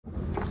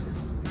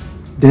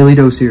Daily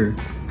Dose here.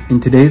 In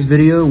today's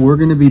video, we're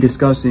going to be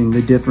discussing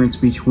the difference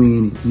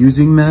between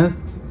using meth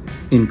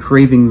and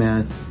craving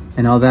meth,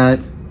 and how that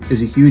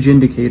is a huge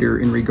indicator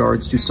in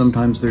regards to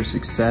sometimes their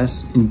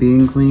success in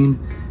being clean,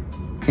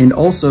 and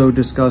also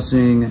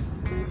discussing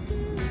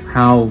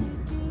how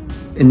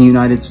in the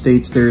United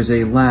States there's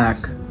a lack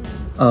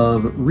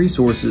of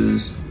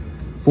resources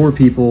for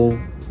people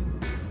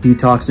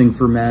detoxing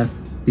for meth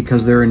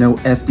because there are no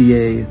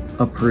FDA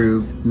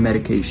approved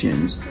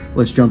medications.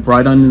 Let's jump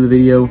right on into the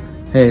video.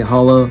 Hey,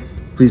 holla,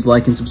 please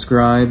like and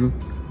subscribe,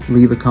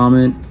 leave a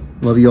comment.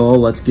 Love you all.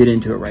 Let's get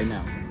into it right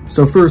now.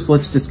 So first,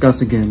 let's discuss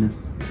again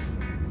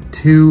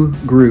two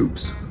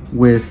groups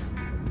with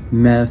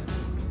meth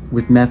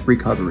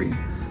recovery.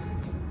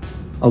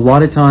 A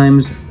lot of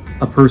times,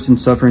 a person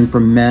suffering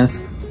from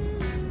meth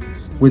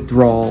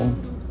withdrawal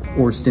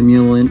or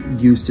stimulant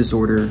use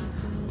disorder,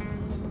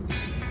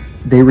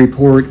 they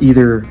report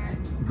either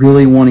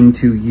really wanting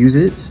to use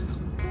it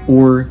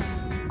or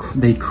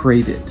they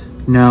crave it.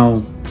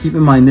 Now, keep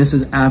in mind, this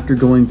is after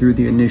going through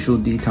the initial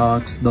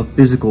detox, the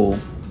physical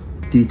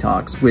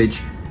detox,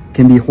 which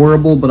can be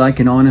horrible, but I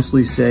can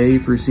honestly say,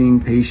 for seeing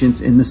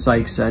patients in the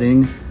psych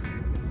setting,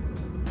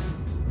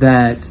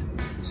 that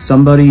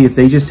somebody, if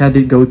they just had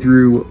to go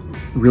through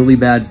really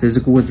bad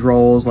physical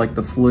withdrawals like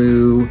the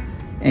flu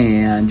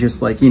and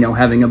just like, you know,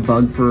 having a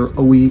bug for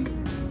a week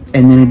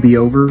and then it'd be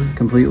over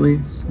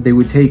completely, they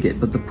would take it.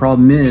 But the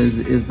problem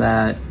is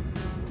that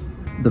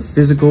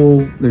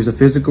there's a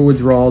physical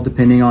withdrawal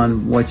depending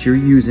on what you're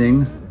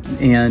using,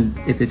 and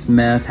if it's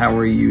meth, how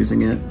are you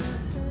using it?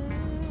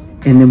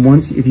 And then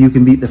if you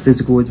can beat the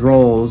physical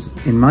withdrawals,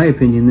 in my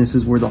opinion, this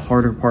is where the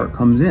harder part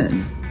comes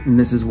in. And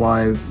this is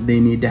why they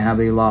need to have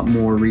a lot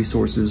more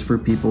resources for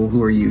people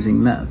who are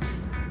using meth.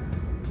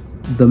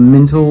 The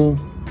mental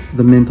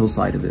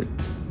side of it.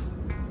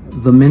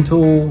 The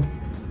mental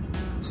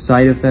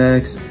side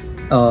effects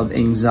of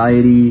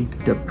anxiety,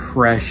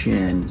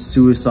 depression,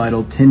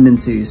 suicidal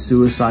tendencies,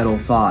 suicidal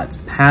thoughts,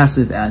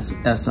 passive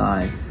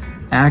SI,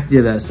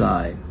 active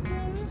SI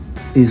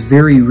is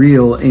very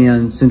real.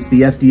 And since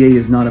the FDA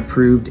has not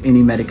approved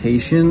any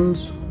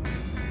medications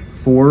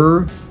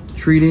for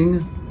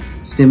treating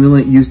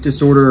stimulant use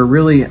disorder, or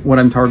really what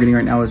I'm targeting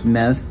right now is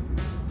meth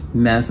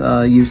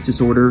use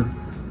disorder,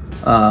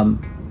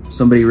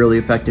 somebody really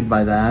affected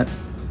by that.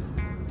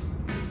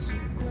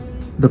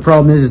 The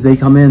problem is they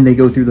come in, they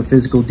go through the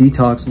physical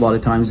detox a lot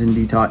of times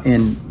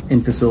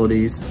in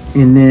facilities,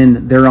 and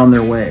then they're on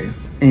their way.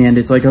 And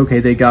it's like, okay,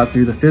 they got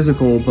through the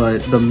physical,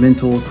 but the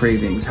mental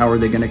cravings, how are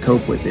they going to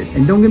cope with it?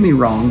 And don't get me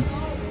wrong,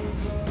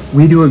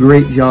 we do a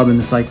great job in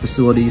the psych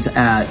facilities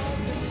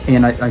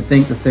and I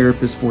thank the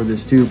therapists for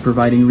this too,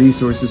 providing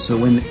resources so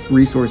when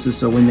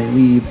they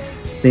leave,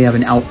 they have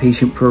an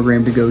outpatient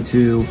program to go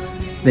to.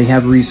 They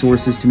have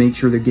resources to make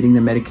sure they're getting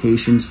their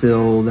medications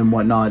filled and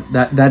whatnot.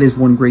 That is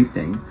one great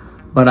thing.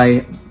 But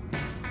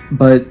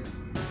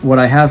what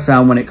I have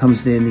found when it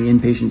comes to in the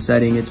inpatient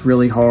setting, it's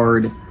really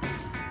hard,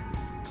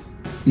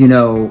 you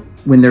know,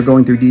 when they're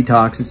going through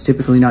detox, it's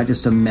typically not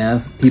just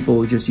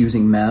people just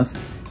using meth.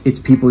 It's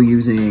people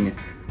using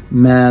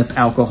meth,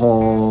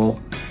 alcohol,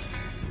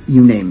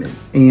 you name it.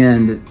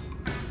 And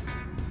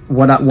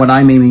what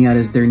I'm aiming at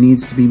is there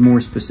needs to be more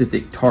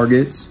specific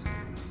targets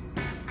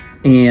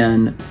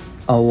and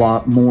a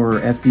lot more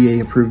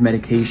FDA approved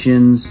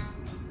medications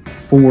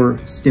for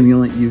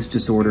stimulant use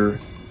disorder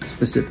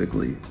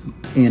specifically,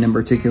 and in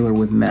particular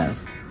with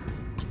meth,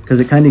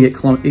 because it kind of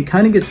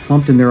gets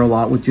clumped in there a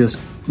lot with just,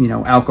 you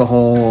know,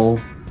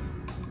 alcohol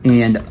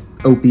and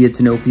opiates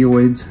and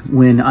opioids,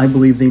 when I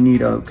believe they need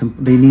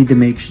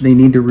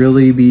to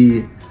really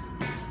be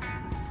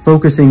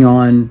focusing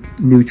on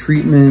new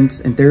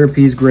treatments, and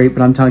therapy is great,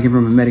 but I'm talking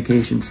from a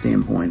medication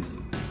standpoint.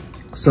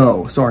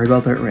 So sorry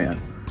about that rant.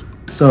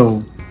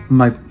 So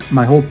my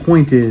whole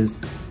point is,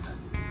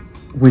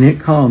 when it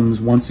comes,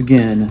 once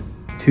again,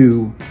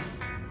 to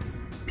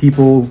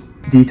people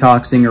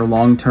detoxing or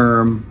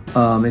long-term,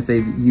 if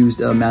they've used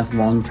a meth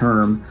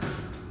long-term,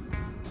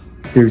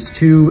 there's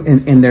two,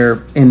 and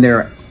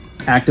they're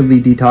actively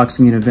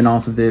detoxing and have been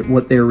off of it.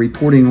 What they're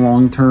reporting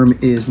long-term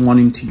is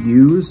wanting to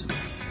use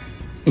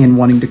and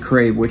wanting to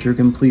crave, which are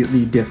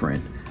completely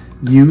different.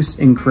 Use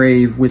and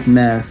crave with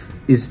meth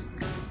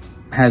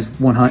has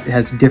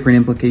different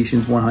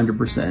implications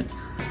 100%.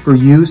 For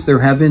use, there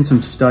have been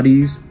some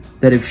studies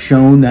that have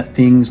shown that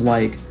things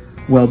like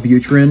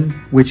Wellbutrin,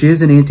 which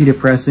is an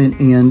antidepressant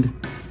and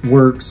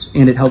works,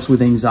 and it helps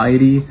with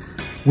anxiety,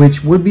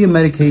 which would be a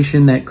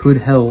medication that could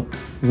help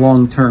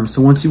long term.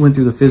 So once you went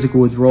through the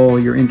physical withdrawal,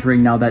 you're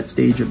entering now that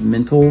stage of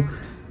mental,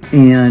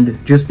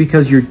 and just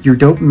because your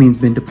dopamine's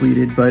been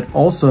depleted, but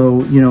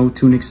also, you know,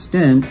 to an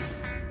extent,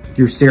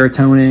 your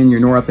serotonin,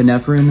 your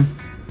norepinephrine,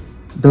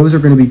 those are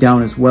going to be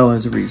down as well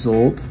as a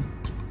result.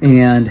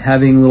 And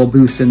having a little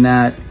boost in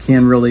that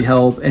can really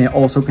help. And it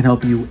also can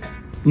help you,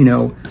 you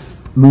know,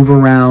 move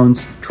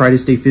around, try to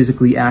stay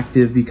physically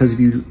active, because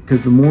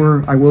the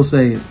more, I will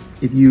say,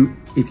 if you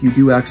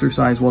do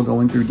exercise while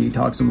going through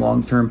detox and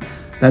long term,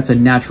 that's a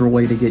natural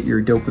way to get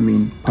your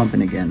dopamine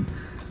pumping again.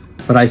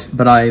 but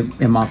I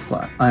am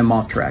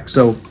off track.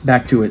 So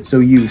back to it. So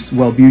use,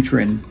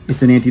 Wellbutrin,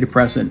 it's an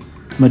antidepressant.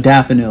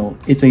 Modafinil,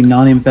 it's a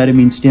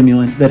non-amphetamine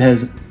stimulant that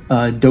has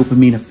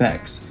dopamine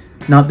effects.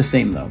 Not the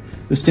same though.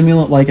 The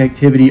stimulant-like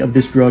activity of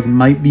this drug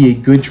might be a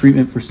good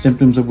treatment for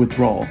symptoms of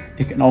withdrawal.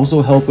 It can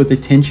also help with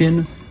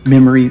attention,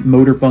 memory,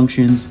 motor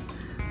functions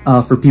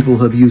for people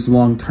who have used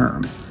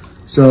long-term.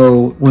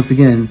 So once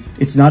again,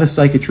 it's not a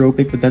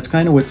psychotropic, but that's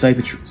kind of what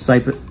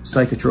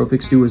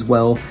psychotropics do as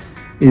well,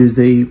 is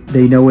they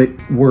know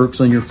it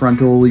works on your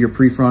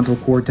prefrontal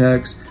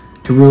cortex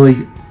to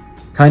really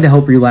kind of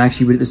help relax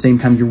you, but at the same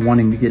time, you're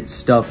wanting to get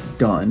stuff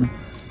done.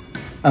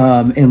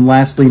 And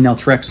lastly,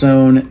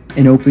 naltrexone,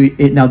 an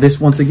opiate. Now this,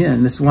 once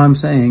again, this is why I'm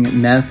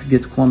saying meth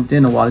gets clumped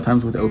in a lot of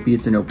times with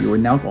opiates and opioid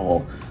and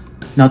alcohol.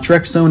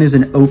 Naltrexone is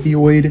an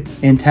opioid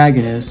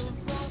antagonist,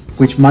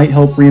 which might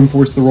help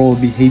reinforce the role of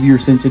behavior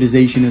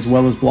sensitization as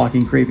well as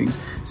blocking cravings.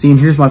 See, and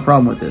here's my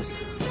problem with this.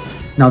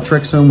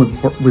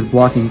 Naltrexone with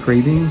blocking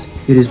cravings,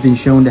 it has been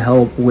shown to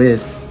help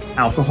with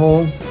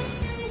alcohol.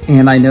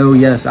 And I know,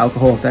 yes,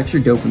 alcohol affects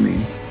your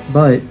dopamine,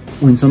 but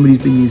when somebody's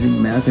been using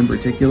meth in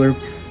particular,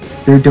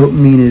 their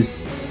dopamine has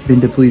been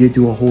depleted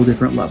to a whole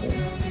different level.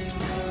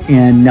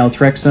 And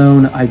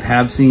naltrexone, I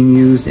have seen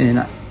used,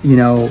 and you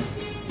know,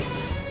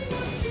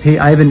 hey,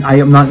 I'm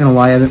not gonna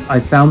lie,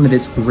 I've found that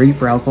it's great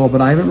for alcohol,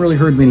 but I haven't really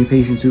heard many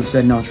patients who've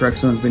said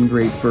naltrexone has been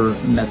great for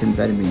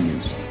methamphetamine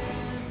use.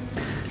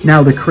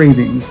 Now the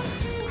cravings.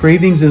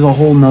 Cravings is a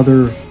whole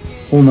nother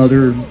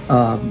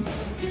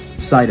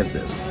side of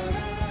this.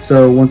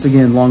 So once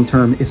again, long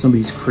term, if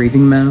somebody's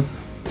craving meth,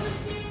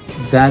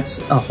 that's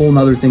a whole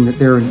nother thing that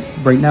they're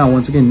right now.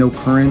 Once again, no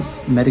current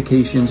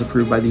medications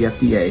approved by the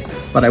FDA.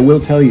 But I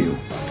will tell you,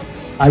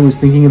 I was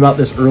thinking about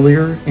this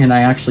earlier, and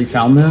I actually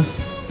found this,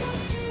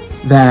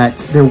 that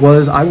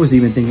I was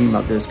even thinking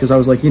about this, because I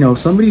was like, you know, if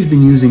somebody's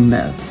been using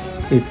meth,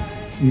 if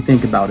you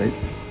think about it,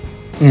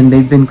 and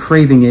they've been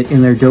craving it,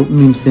 and their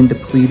dopamine's been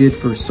depleted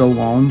for so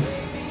long,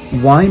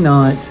 why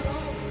not,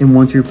 and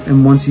once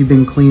you've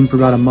been clean for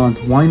about a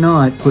month, why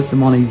not put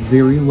them on a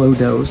very low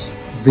dose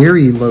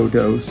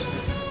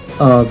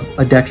of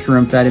a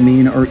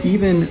dextroamphetamine, or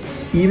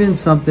even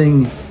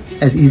something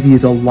as easy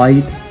as a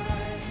light,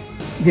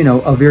 you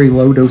know, a very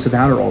low dose of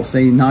Adderall,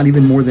 say not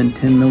even more than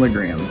 10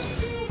 milligrams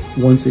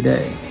once a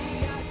day,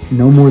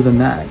 no more than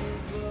that,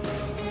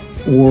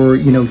 or,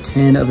 you know,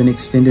 10 of an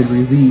extended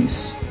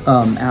release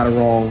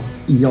Adderall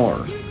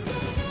ER.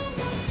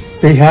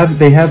 They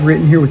have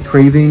written here with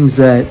cravings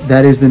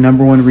that is the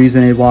 #1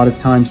 reason a lot of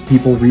times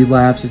people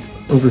relapse. It's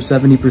over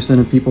 70%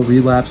 of people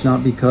relapse,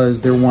 not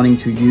because they're wanting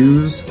to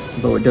use,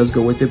 though it does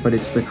go with it, but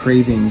it's the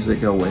cravings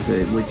that go with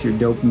it, which your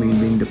dopamine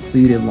being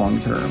depleted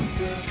long term.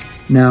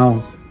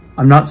 Now,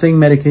 I'm not saying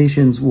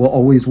medications will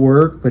always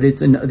work, but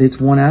it's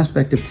one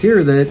aspect of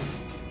care that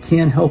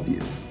can help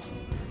you.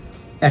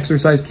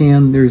 Exercise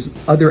can, there's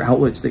other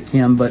outlets that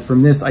can, but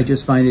from this, I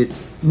just find it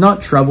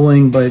not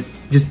troubling, but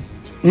just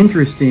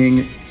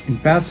interesting and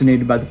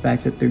fascinated by the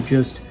fact that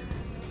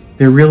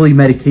they're really,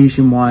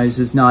 medication-wise,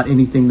 is not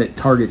anything that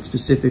targets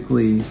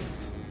specifically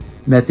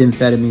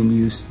methamphetamine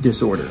use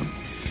disorder.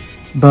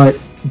 But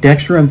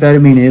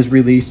dextroamphetamine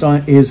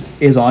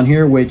is on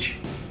here, which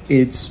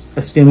it's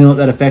a stimulant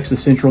that affects the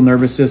central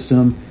nervous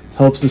system,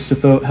 helps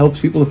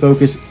people to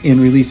focus,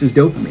 and releases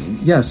dopamine.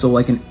 Yeah, so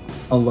like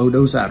a low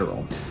dose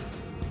Adderall.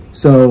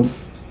 So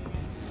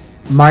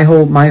my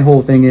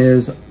whole thing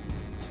is,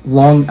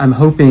 I'm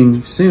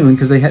hoping soon,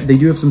 because they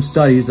do have some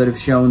studies that have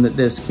shown that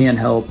this can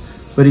help,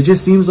 but it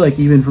just seems like,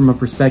 even from a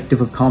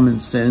perspective of common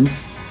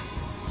sense,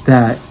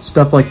 that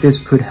stuff like this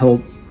could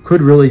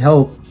really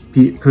help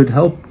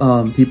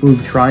people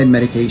who've tried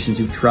medications,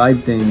 who've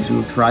tried things,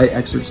 who've tried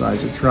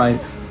exercise, who've tried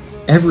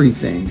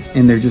everything,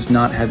 and they're just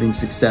not having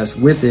success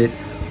with it.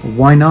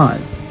 Why not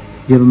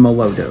give them a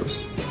low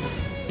dose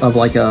of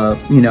like a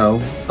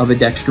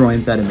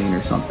dextroamphetamine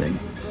or something?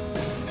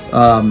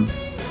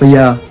 But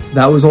yeah,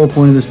 that was the whole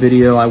point of this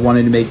video. I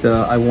wanted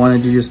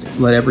to just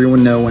let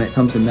everyone know, when it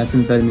comes to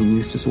methamphetamine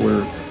use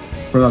disorder,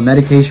 from a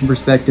medication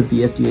perspective,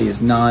 the FDA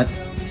has not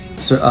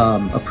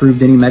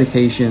approved any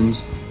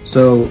medications.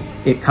 So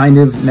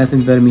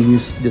methamphetamine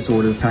use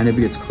disorder kind of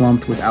gets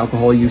clumped with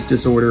alcohol use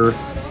disorder,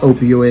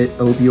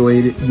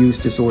 opioid use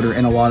disorder,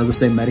 and a lot of the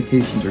same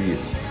medications are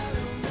used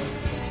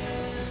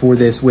for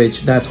this,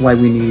 which that's why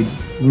we need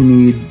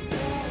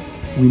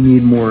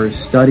more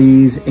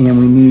studies, and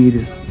we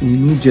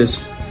need just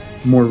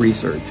more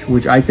research,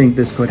 which I think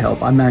this could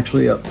help. I'm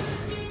actually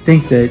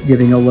think that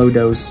giving a low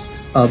dose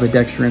of a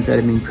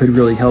dextroamphetamine could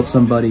really help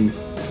somebody,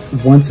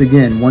 once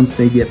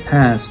they get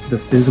past the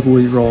physical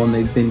withdrawal and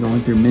they've been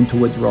going through mental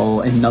withdrawal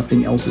and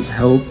nothing else has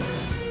helped.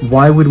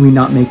 Why would we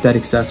not make that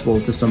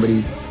accessible to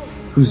somebody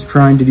who's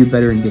trying to do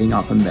better and getting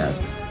off of meth?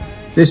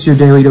 This is your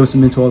daily dose of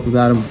mental health with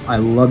Adam. I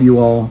love you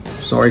all.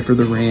 Sorry for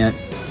the rant,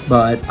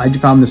 but I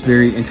found this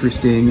very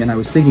interesting, and I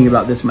was thinking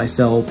about this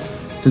myself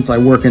since I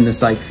work in the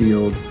psych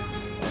field.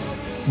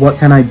 What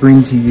can I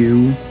bring to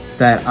you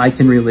that I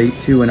can relate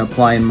to and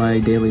apply in my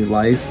daily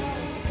life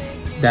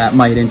that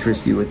might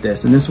interest you with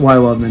this? And this is why I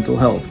love mental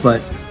health.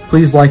 But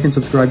Please like and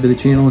subscribe to the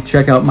channel.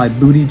 Check out my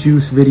booty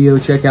juice video.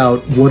 Check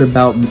out what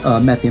about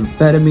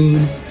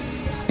methamphetamine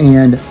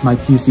and my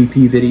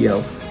PCP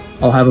video.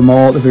 I'll have them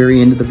all at the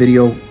very end of the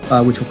video,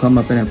 which will come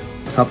up in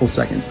a couple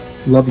seconds.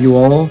 Love you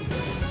all.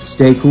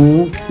 Stay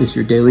cool. This is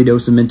your daily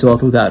dose of mental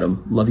health with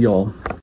Adam. Love you all.